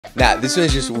Nah, this one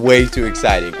is just way too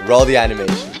exciting. Roll the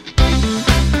animation.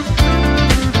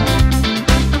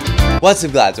 What's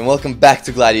up, Glads, and welcome back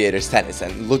to Gladiators Tennis.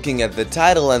 And looking at the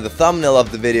title and the thumbnail of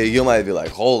the video, you might be like,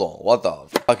 hold on, what the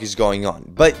fuck is going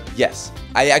on? But yes,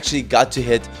 I actually got to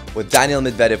hit with Daniil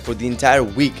Medvedev for the entire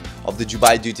week of the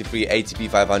Dubai duty-free ATP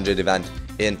 500 event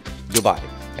in Dubai.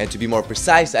 And to be more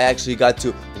precise, I actually got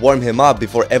to warm him up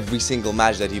before every single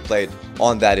match that he played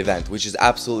on that event, which is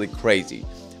absolutely crazy.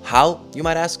 How, you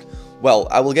might ask? Well,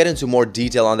 I will get into more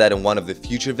detail on that in one of the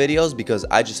future videos because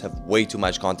I just have way too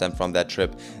much content from that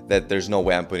trip that there's no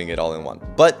way I'm putting it all in one.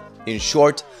 But in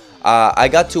short, I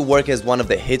got to work as one of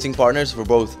the hitting partners for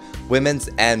both women's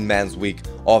and men's week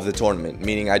of the tournament,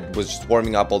 meaning I was just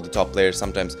warming up all the top players,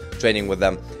 sometimes training with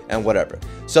them and whatever.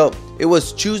 So it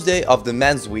was Tuesday of the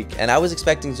men's week and I was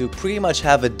expecting to pretty much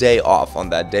have a day off on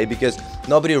that day because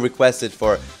nobody requested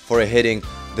for a hitting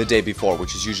the day before,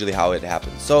 which is usually how it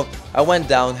happens. So I went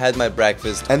down, had my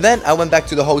breakfast, and then I went back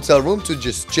to the hotel room to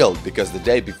just chill because the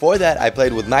day before that I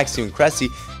played with Maxime Cressy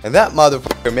and that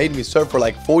motherfucker made me serve for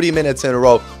like 40 minutes in a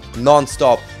row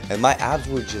non-stop and my abs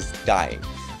were just dying.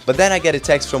 But then I get a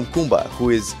text from Kumba, who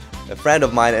is a friend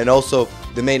of mine and also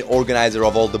the main organizer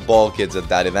of all the ball kids at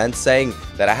that event, saying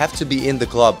that I have to be in the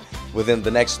club within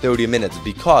the next 30 minutes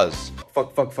because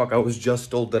Fuck, I was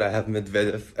just told that I have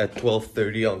Medvedev at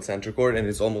 12:30 on center court and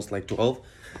it's almost like 12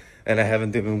 and I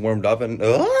haven't even warmed up and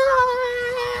Nah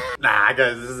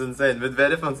guys, this is insane.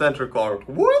 Medvedev on center court.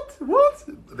 What?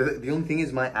 The only thing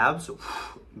is my abs,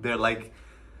 they're like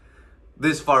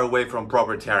this far away from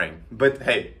proper tearing. But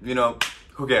hey, you know,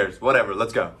 who cares? Whatever,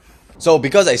 let's go. So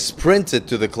because I sprinted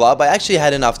to the club, I actually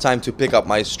had enough time to pick up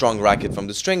my strong racket from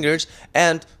the stringers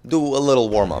and do a little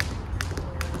warm-up.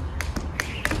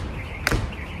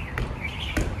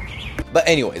 But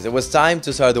anyways, it was time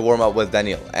to start the warm-up with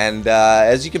Daniil, and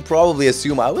as you can probably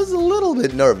assume, I was a little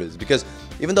bit nervous because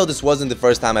even though this wasn't the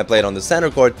first time I played on the center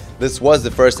court, this was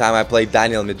the first time I played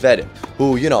Daniil Medvedev,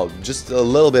 who, you know, just a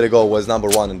little bit ago was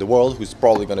 #1 in the world, who's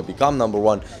probably going to become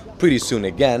 #1 pretty soon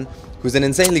again, who's an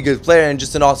insanely good player and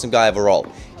just an awesome guy overall.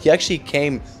 He actually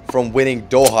came from winning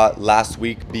Doha last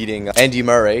week, beating Andy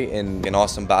Murray in an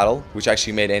awesome battle, which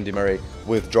actually made Andy Murray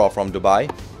withdraw from Dubai.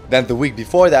 Then the week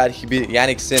before that, he beat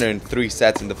Yannick Sinner in 3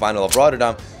 sets in the final of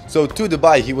Rotterdam. So to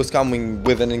Dubai, he was coming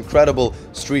with an incredible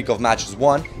streak of matches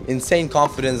won, insane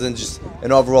confidence and just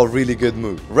an overall really good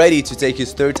mood. Ready to take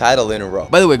his 3rd title in a row.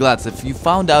 By the way, Glads, if you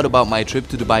found out about my trip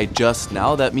to Dubai just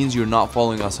now, that means you're not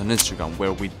following us on Instagram,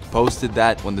 where we posted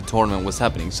that when the tournament was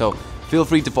happening. So feel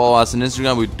free to follow us on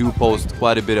Instagram, we do post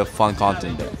quite a bit of fun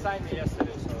content there.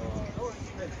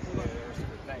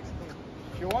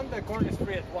 If you want, the court is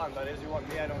free at 1, but as you want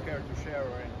me, I don't care to share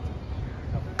or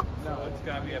anything. No, it's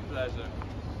gonna be a pleasure.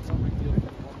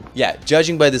 Yeah,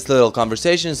 judging by this little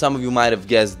conversation, some of you might have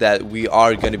guessed that we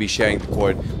are going to be sharing the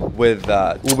court with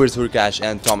Uber's Hurkacz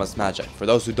and Thomas Maciek. For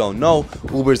those who don't know,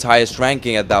 Uber's highest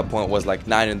ranking at that point was like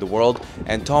 9 in the world,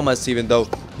 and Thomas, even though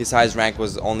his highest rank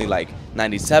was only like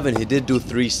 97, he did do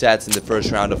 3 sets in the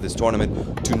first round of this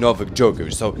tournament to Novak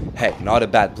Djokovic, so hey, not a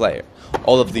bad player.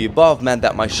 All of the above meant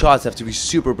that my shots have to be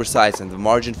super precise and the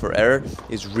margin for error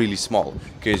is really small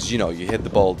because, you know, you hit the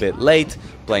ball a bit late,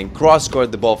 playing cross court,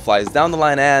 the ball flies down the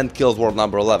line and kills world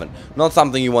 #11. Not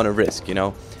something you want to risk, you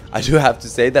know. I do have to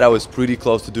say that I was pretty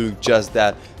close to doing just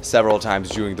that several times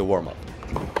during the warm-up.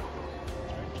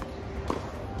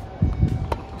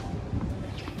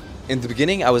 In the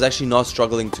beginning, I was actually not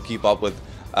struggling to keep up with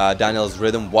Daniil's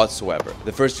rhythm whatsoever.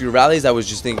 The first few rallies I was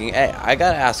just thinking, hey, I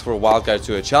gotta ask for a wildcard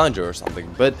to a challenger or something.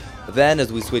 But then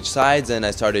as we switched sides and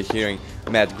I started hearing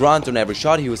Matt grunt on every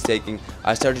shot he was taking,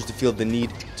 I started to feel the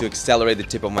need to accelerate the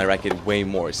tip of my racket way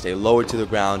more, stay lower to the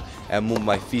ground and move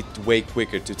my feet way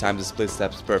quicker to time the split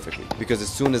steps perfectly. Because as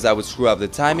soon as I would screw up the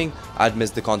timing, I'd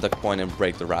miss the contact point and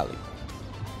break the rally.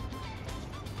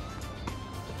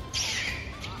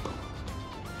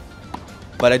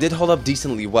 But I did hold up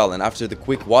decently well, and after the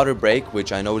quick water break,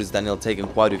 which I noticed Daniil taking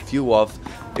quite a few of,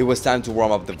 it was time to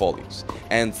warm up the volleys.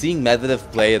 And seeing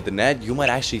Medvedev play at the net, you might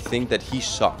actually think that he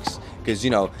sucks, because, you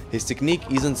know, his technique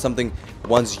isn't something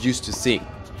one's used to seeing.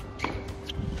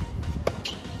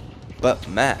 But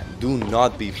man, do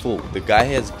not be fooled. The guy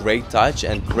has great touch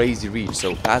and crazy reach,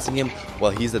 so passing him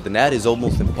while he's at the net is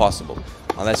almost impossible,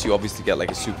 unless you obviously get like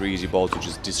a super easy ball to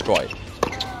just destroy it.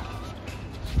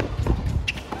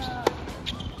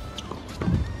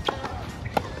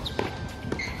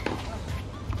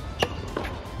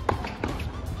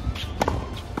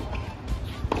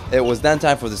 It was then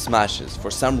time for the smashes.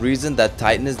 For some reason, that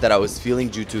tightness that I was feeling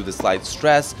due to the slight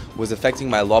stress was affecting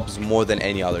my lobs more than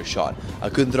any other shot. I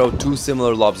couldn't throw two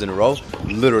similar lobs in a row,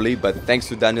 literally, but thanks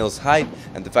to Daniil's height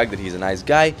and the fact that he's a nice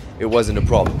guy, it wasn't a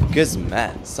problem. Because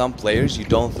man, some players, you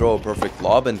don't throw a perfect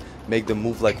lob and make them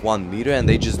move like 1 meter and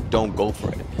they just don't go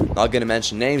for it. Not gonna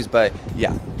mention names, but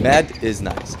yeah, Med is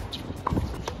nice.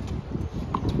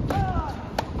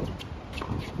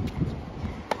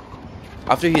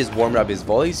 After he has warmed up his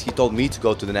volleys, he told me to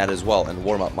go to the net as well and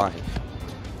warm up mine.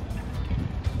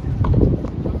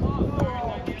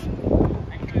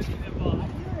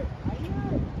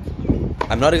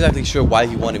 I'm not exactly sure why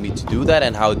he wanted me to do that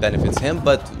and how it benefits him,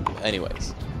 but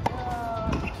anyways.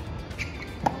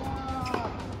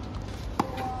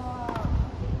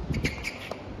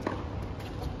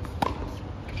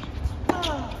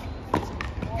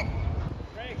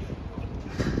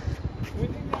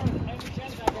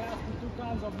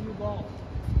 Of new balls.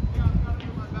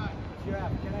 You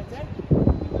have. Can I take?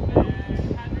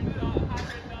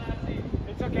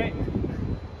 It's okay.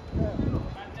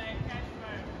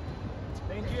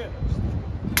 Thank you.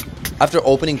 After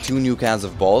opening 2 new cans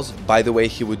of balls, by the way,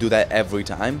 he would do that every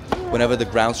time. Whenever the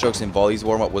ground strokes and volleys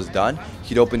warm-up was done,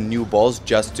 he'd open new balls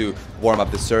just to warm up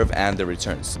the serve and the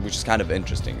returns, which is kind of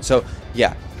interesting. So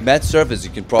yeah, Med's serve, as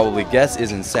you can probably guess,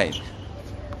 is insane.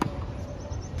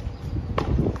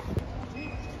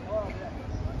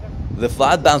 The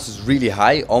flat bounce is really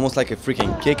high, almost like a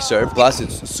freaking kick serve, plus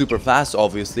it's super fast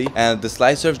obviously, and the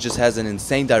slide serve just has an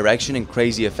insane direction and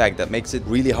crazy effect that makes it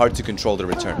really hard to control the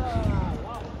return.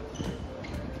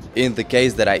 In the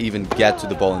case that I even get to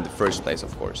the ball in the first place,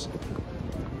 of course.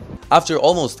 After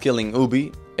almost killing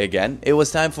Ubi, again, it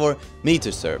was time for me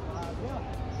to serve.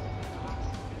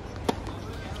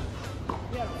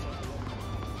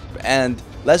 And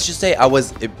let's just say I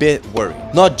was a bit worried.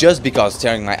 Not just because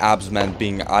tearing my abs meant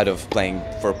being out of playing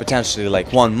for potentially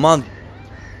like 1 month,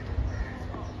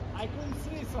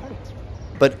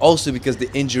 but also because the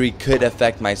injury could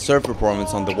affect my serve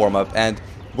performance on the warm-up, and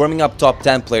warming up top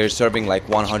 10 players serving like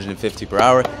 150 per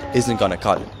hour isn't gonna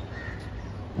cut it.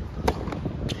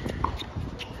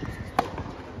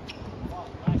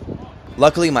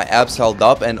 Luckily my abs held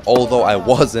up, and although I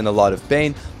was in a lot of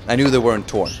pain, I knew they weren't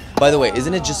torn. By the way,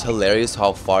 isn't it just hilarious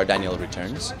how far Daniil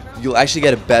returns? You'll actually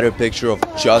get a better picture of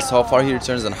just how far he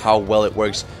returns and how well it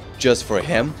works just for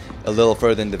him a little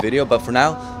further in the video, but for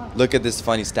now, look at this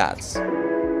funny stats.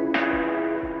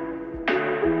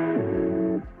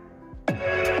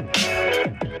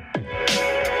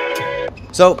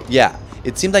 So yeah,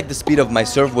 it seemed like the speed of my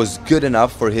serve was good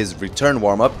enough for his return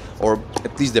warm-up, or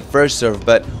at least the first serve,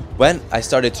 but when I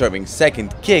started serving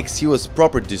second kicks, he was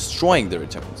proper destroying the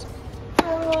returns.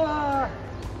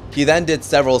 He then did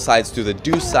several sides to the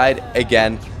deuce side,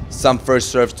 again, some first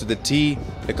serves to the tee,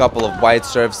 a couple of wide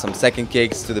serves, some second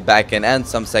kicks to the backhand, and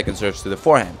some second serves to the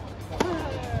forehand.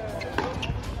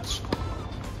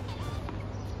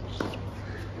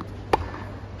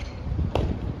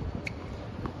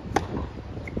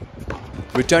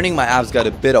 Returning, my abs got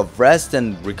a bit of rest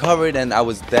and recovered, and I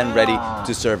was then ready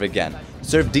to serve again.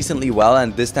 Served decently well,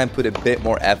 and this time put a bit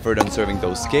more effort on serving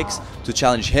those kicks to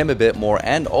challenge him a bit more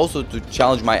and also to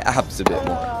challenge my abs a bit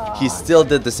more. He still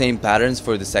did the same patterns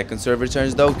for the second serve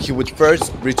returns though. He would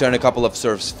first return a couple of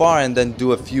serves far and then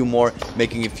do a few more,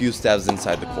 making a few steps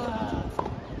inside the court.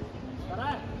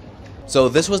 So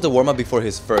this was the warm-up before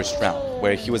his first round,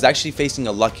 where he was actually facing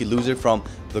a lucky loser from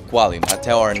the quali,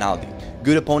 Matteo Arnaldi.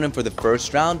 Good opponent for the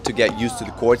first round to get used to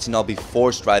the courts and not be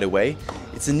forced right away.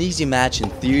 It's an easy match in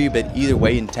theory, but either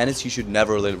way in tennis you should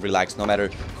never relax no matter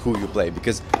who you play,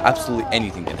 because absolutely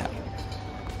anything can happen.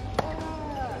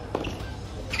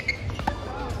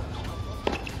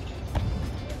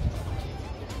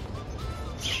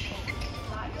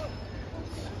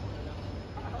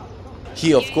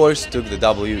 He of course took the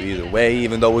W either way,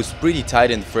 even though it was pretty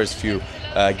tight in the first few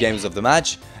games of the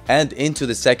match, and into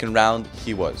the second round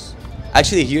he was.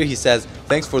 Actually here he says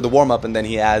thanks for the warm-up, and then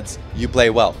he adds you play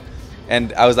well.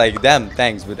 And I was like, damn,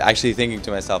 thanks, but actually thinking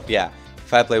to myself, yeah,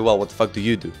 if I play well, what the fuck do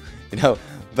you do? You know,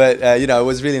 but you know, it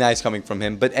was really nice coming from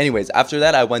him. But anyways, after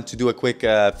that I went to do a quick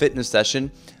fitness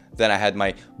session. Then I had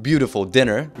my beautiful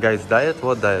dinner. Guys, diet?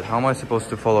 What diet? How am I supposed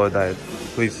to follow a diet?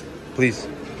 Please, please.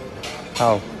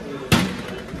 How?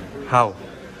 How?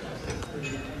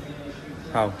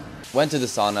 Went to the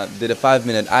sauna, did a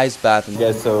 5-minute ice bath. And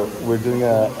guys, so we're doing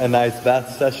an ice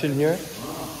bath session here,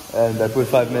 and I put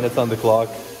 5 minutes on the clock.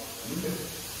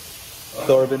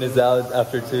 Thorben is out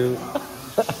after 2.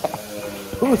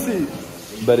 We'll see.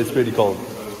 But it's pretty cold.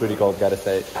 It's pretty cold, gotta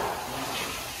say.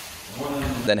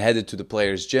 Then headed to the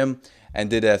players' gym and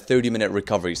did a 30-minute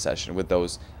recovery session with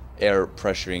those air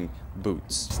pressuring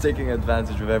boots. Just taking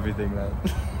advantage of everything, man.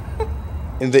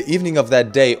 In the evening of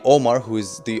that day, Omar, who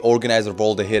is the organizer of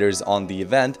all the hitters on the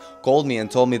event, called me and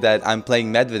told me that I'm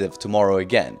playing Medvedev tomorrow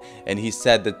again. And he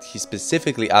said that he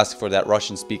specifically asked for that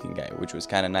Russian-speaking guy, which was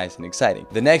kind of nice and exciting.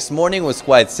 The next morning was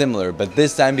quite similar, but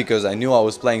this time because I knew I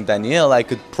was playing Daniil, I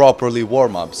could properly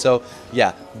warm up. So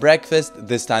yeah, breakfast,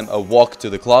 this time a walk to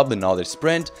the club, another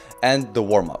sprint, and the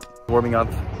warm-up. Warming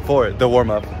up for the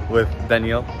warm-up with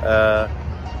Daniil.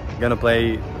 Gonna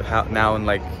play now in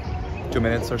like 2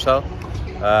 minutes or so.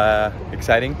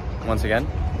 Exciting once again.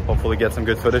 Hopefully get some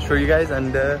good footage for you guys,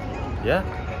 and yeah,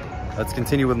 let's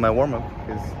continue with my warm-up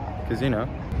because you know,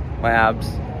 my abs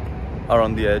are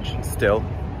on the edge still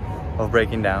of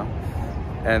breaking down,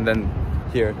 and then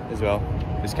here as well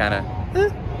is kind of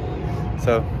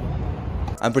so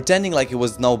I'm pretending like it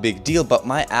was no big deal, but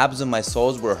my abs and my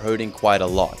soles were hurting quite a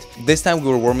lot. This time we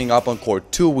were warming up on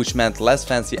court 2, which meant less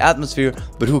fancy atmosphere,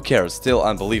 but who cares, still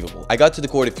unbelievable. I got to the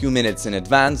court a few minutes in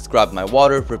advance, grabbed my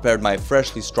water, prepared my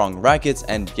freshly strung rackets,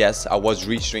 and yes, I was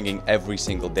restringing every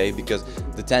single day because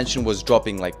the tension was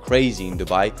dropping like crazy in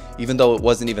Dubai, even though it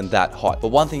wasn't even that hot. But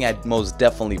one thing I most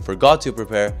definitely forgot to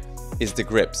prepare is the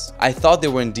grips. I thought they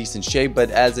were in decent shape,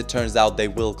 but as it turns out, they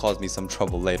will cause me some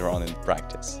trouble later on in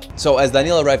practice. So as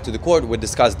Daniil arrived to the court, we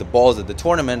discussed the balls at the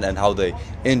tournament and how they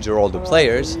injure all the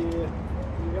players.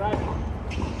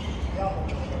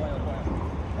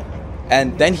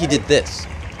 And then he did this.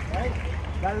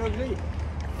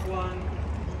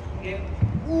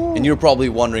 And you're probably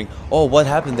wondering, oh, what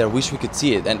happened there? Wish we could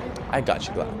see it. And I got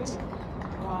you, Gladiators.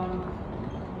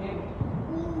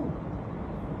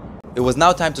 It was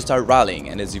now time to start rallying,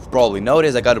 and as you've probably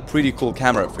noticed, I got a pretty cool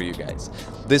camera for you guys.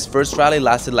 This first rally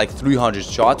lasted like 300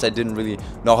 shots. I didn't really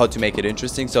know how to make it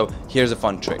interesting, so here's a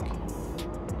fun trick.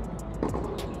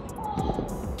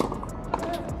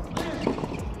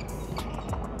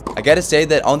 I gotta say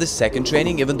that on the second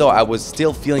training, even though I was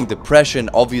still feeling the pressure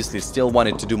and obviously still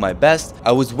wanted to do my best,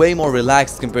 I was way more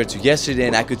relaxed compared to yesterday,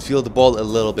 and I could feel the ball a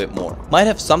little bit more. Might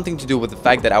have something to do with the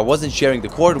fact that I wasn't sharing the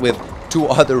court with 2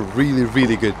 other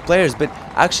really good players, but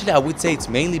actually I would say it's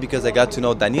mainly because I got to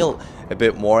know Daniil a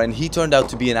bit more, and he turned out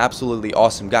to be an absolutely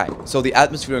awesome guy. So the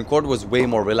atmosphere in court was way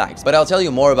more relaxed. But I'll tell you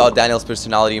more about Daniil's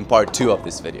personality in part 2 of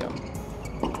this video.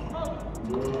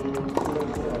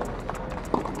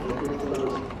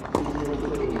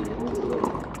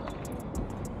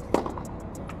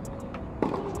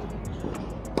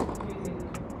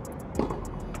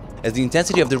 As the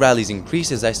intensity of the rallies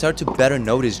increases, I start to better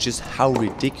notice just how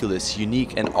ridiculous,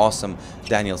 unique and awesome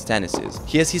Daniil's tennis is.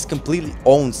 He has his completely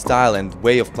own style and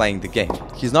way of playing the game.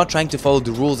 He's not trying to follow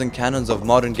the rules and canons of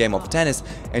modern game of tennis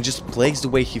and just plays the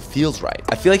way he feels right.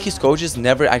 I feel like his coaches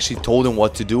never actually told him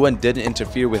what to do and didn't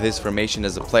interfere with his formation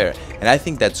as a player, and I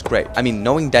think that's great. I mean,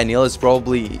 knowing Daniil is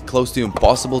probably close to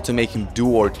impossible to make him do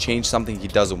or change something he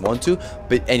doesn't want to,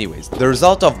 but anyways, the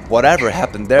result of whatever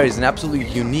happened there is an absolutely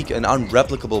unique and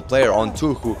unreplicable player on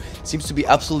tour who seems to be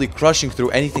absolutely crushing through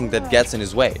anything that gets in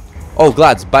his way. Oh,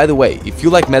 Glads, by the way, if you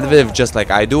like Medvedev just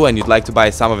like I do and you'd like to buy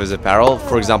some of his apparel,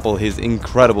 for example his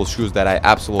incredible shoes that I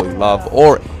absolutely love,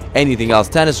 or anything else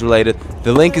tennis related,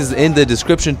 the link is in the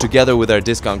description together with our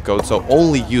discount code, so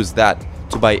only use that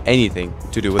to buy anything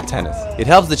to do with tennis. It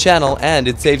helps the channel and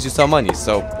it saves you some money,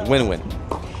 so win-win.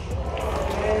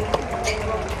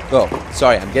 Oh,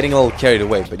 sorry, I'm getting a little carried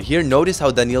away, but here notice how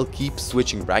Daniil keeps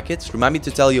switching rackets. Remind me to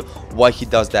tell you why he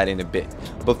does that in a bit.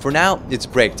 But for now, it's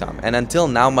break time, and until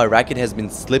now my racket has been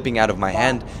slipping out of my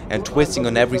hand and twisting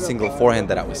on every single forehand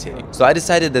that I was hitting. So I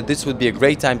decided that this would be a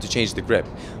great time to change the grip,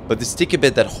 but the sticky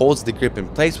bit that holds the grip in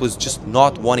place was just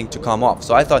not wanting to come off.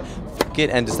 So I thought, fuck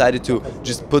it, and decided to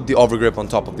just put the overgrip on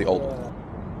top of the old one.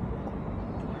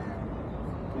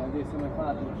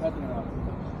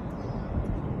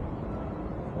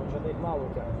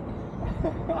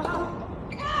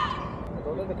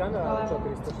 Камера, что,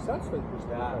 360 что ли?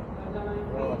 Да.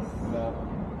 Да.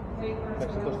 Так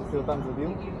что то, что ты там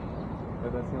забил,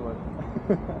 это снялось.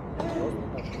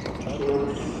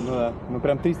 Ну да, ну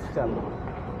прям 360.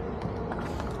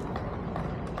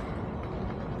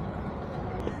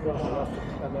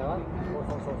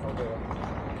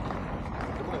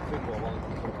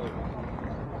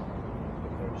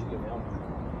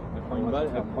 Elle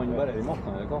prend une balle, elle est morte,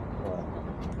 on est d'accord?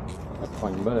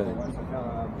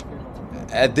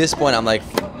 At this point, I'm like,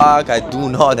 fuck, I do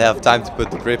not have time to put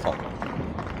the grip on.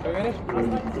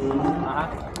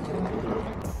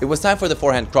 It was time for the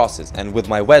forehand crosses, and with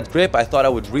my wet grip, I thought I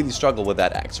would really struggle with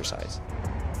that exercise.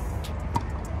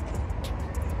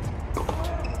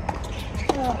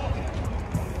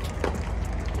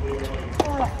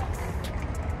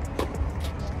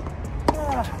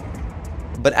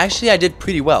 But actually I did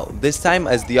pretty well. This time,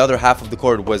 as the other half of the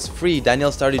court was free,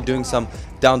 Daniil started doing some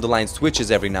down the line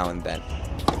switches every now and then.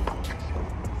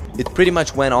 It pretty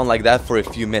much went on like that for a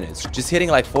few minutes, just hitting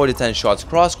like 4 to 10 shots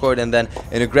cross court and then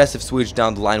an aggressive switch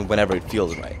down the line whenever it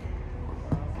feels right.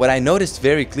 What I noticed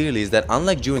very clearly is that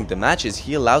unlike during the matches,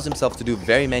 he allows himself to do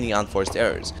very many unforced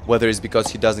errors, whether it's because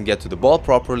he doesn't get to the ball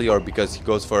properly or because he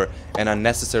goes for an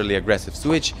unnecessarily aggressive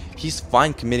switch. He's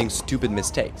fine committing stupid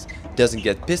mistakes, doesn't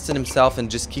get pissed at himself and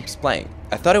just keeps playing.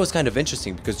 I thought it was kind of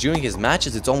interesting because during his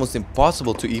matches it's almost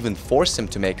impossible to even force him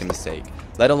to make a mistake,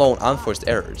 let alone unforced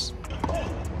errors.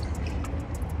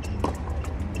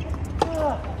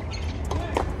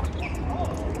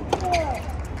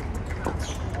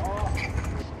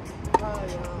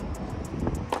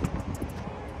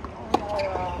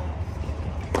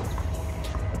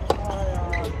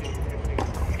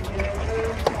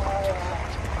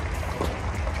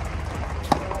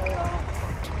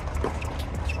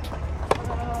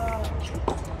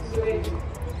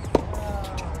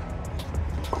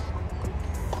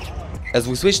 As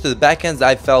we switched to the backhands,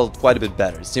 I felt quite a bit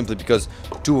better, simply because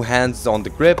 2 hands on the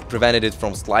grip prevented it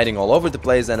from sliding all over the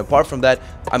place, and apart from that,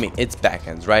 I mean, it's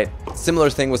backhands, right? Similar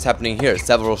thing was happening here,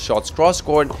 several shots cross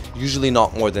court, usually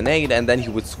not more than 8, and then he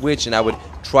would switch and I would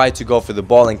try to go for the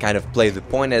ball and kind of play the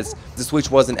point, as the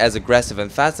switch wasn't as aggressive and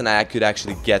fast and I could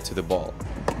actually get to the ball.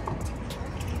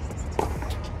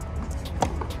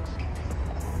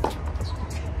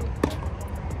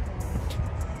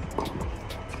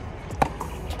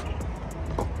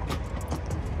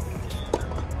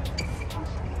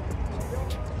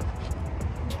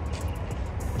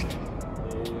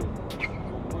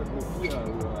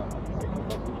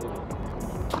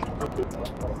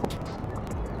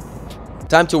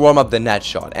 Time to warm up the net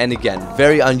shot, and again,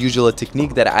 very unusual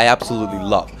technique that I absolutely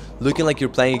love. Looking like you're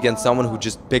playing against someone who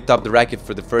just picked up the racket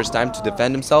for the first time to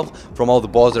defend himself from all the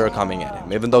balls that are coming at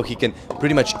him, even though he can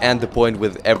pretty much end the point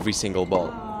with every single ball.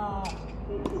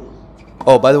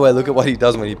 Oh, by the way, look at what he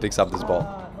does when he picks up this ball.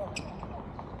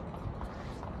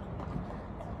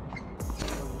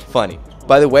 Funny.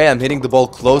 By the way, I'm hitting the ball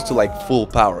close to like full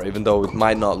power, even though it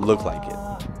might not look like it.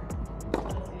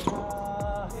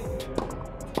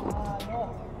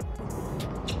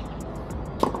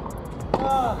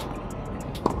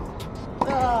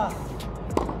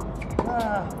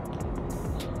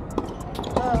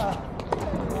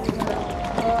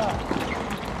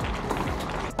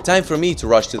 Time for me to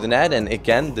rush to the net, and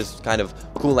again, this kind of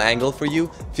cool angle for you,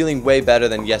 feeling way better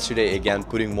than yesterday, again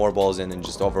putting more balls in and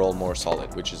just overall more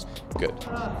solid, which is good.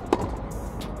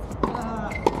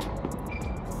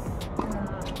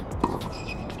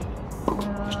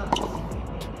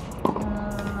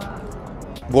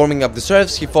 Warming up the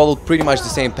serves, he followed pretty much the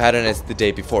same pattern as the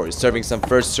day before, serving some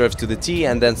first serves to the tee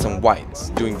and then some wides,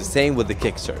 doing the same with the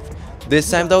kick serve. This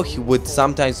time though, he would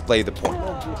sometimes play the point.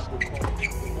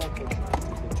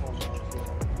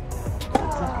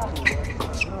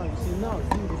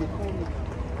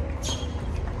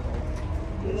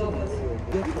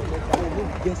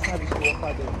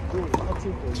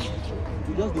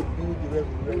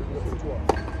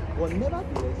 But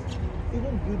nevertheless,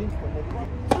 even building connected,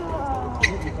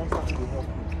 it becomes something to help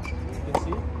you. You can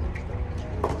see?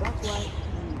 That's why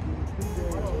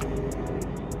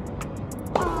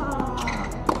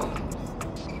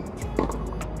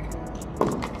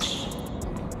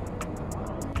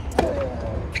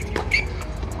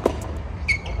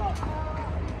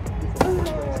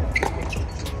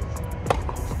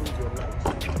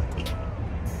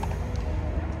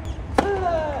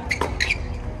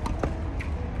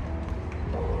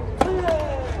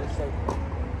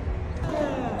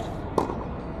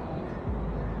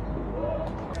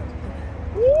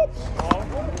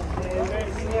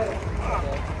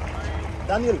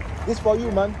Daniil, this for you,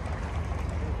 man.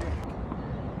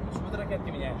 Почему ты ракетки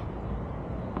меняешь?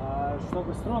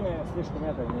 Чтобы струны слишком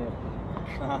это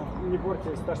не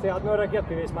портились. Потому что я одной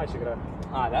ракеткой весь матч играю.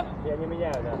 А, да? Я не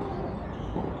меняю, да.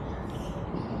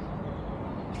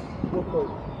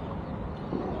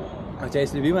 А у тебя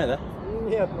есть любимая, да?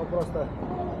 Нет, ну просто,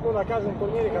 ну на каждом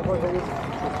турнире какой-то лучше.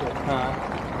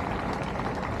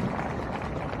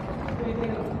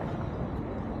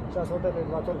 Сейчас вот эти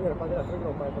 2 турнира подряд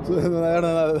выиграл, поэтому... Ну,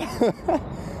 наверное, надо.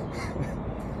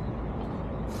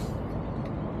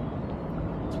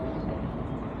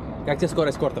 Как тебе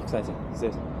скорость корта, кстати,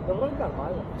 здесь? Да вроде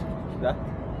нормально. Да?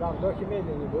 Да, вдохе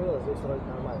медленнее было, здесь вроде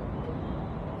нормально.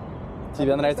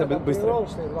 Тебе нравится быстро?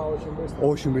 Тренировочные 2 очень быстрые.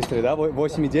 Очень быстрые, да?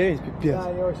 8,9? Пипец. Да,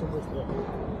 они очень быстрые.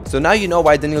 So now you know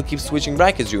why Daniil keeps switching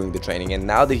rackets during the training, and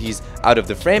now that he's out of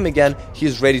the frame again,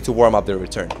 he's ready to warm up the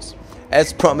returns.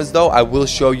 As promised though, I will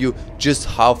show you just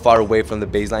how far away from the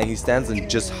baseline he stands and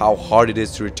just how hard it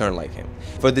is to return like him.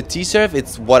 For the T serve,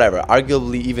 it's whatever,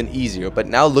 arguably even easier, but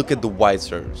now look at the wide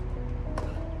serves.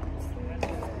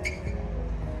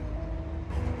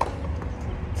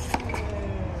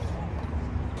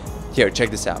 Here,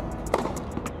 check this out.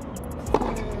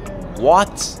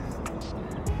 What?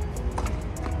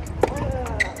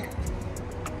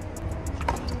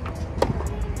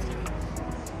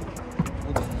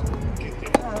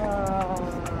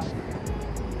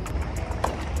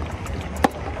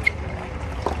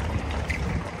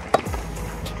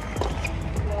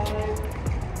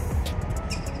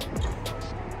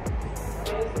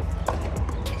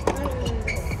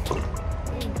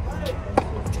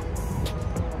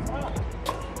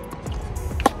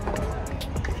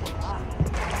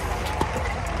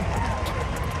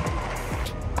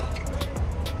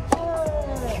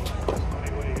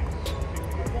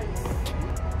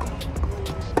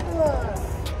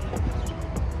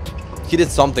 He did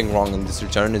something wrong in this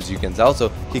return, as you can tell, so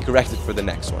he corrected for the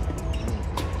next one.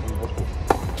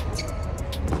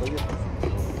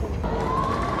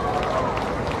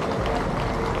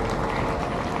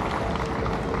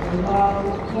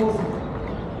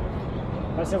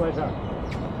 Спасибо большое.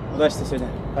 Удачи сегодня.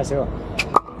 Спасибо.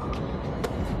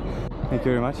 Thank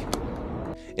you very much.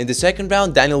 In the second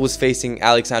round, Daniil was facing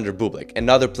Alexander Bublik,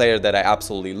 another player that I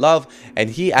absolutely love, and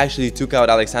he actually took out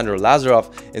Alexander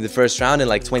Lazarov in the first round in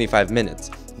like 25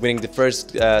 minutes, winning the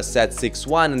first set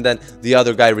 6-1 and then the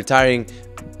other guy retiring,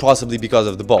 possibly because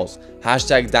of the balls.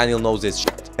 Hashtag Daniil knows his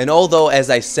shit. And although, as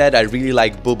I said, I really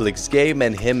like Bublik's game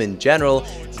and him in general,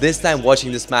 this time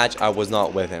watching this match, I was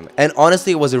not with him. And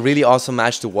honestly, it was a really awesome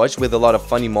match to watch with a lot of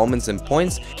funny moments and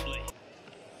points.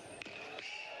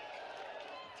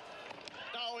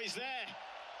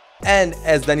 And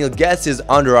as Daniil gets his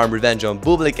underarm revenge on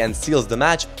Bublik and seals the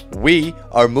match, we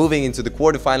are moving into the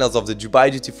quarterfinals of the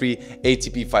Dubai Duty Free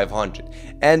ATP 500.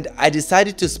 And I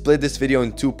decided to split this video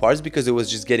in two parts because it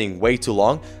was just getting way too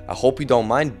long. I hope you don't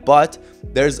mind, but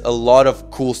there's a lot of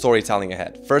cool storytelling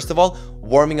ahead. First of all,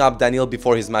 warming up Daniil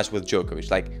before his match with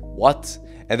Djokovic, like what?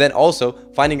 And then also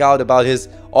finding out about his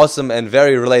awesome and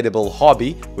very relatable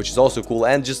hobby, which is also cool,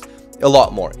 and just a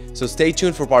lot more. So stay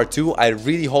tuned for part 2. I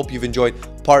really hope you've enjoyed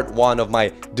part 1 of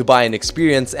my Dubaian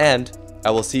experience, and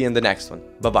I will see you in the next one.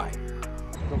 Bye bye.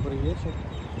 Добрый вечер.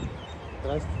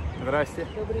 Здрасте. Здрасте.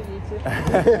 Добрый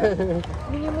вечер.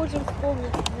 Мы не можем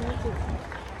вспомнить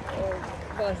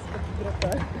вас как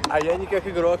игрока. А я не как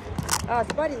игрок. А,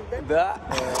 спарринг, да? Да.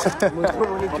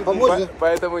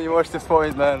 Поэтому не можете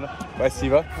вспомнить, наверное.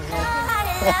 Спасибо.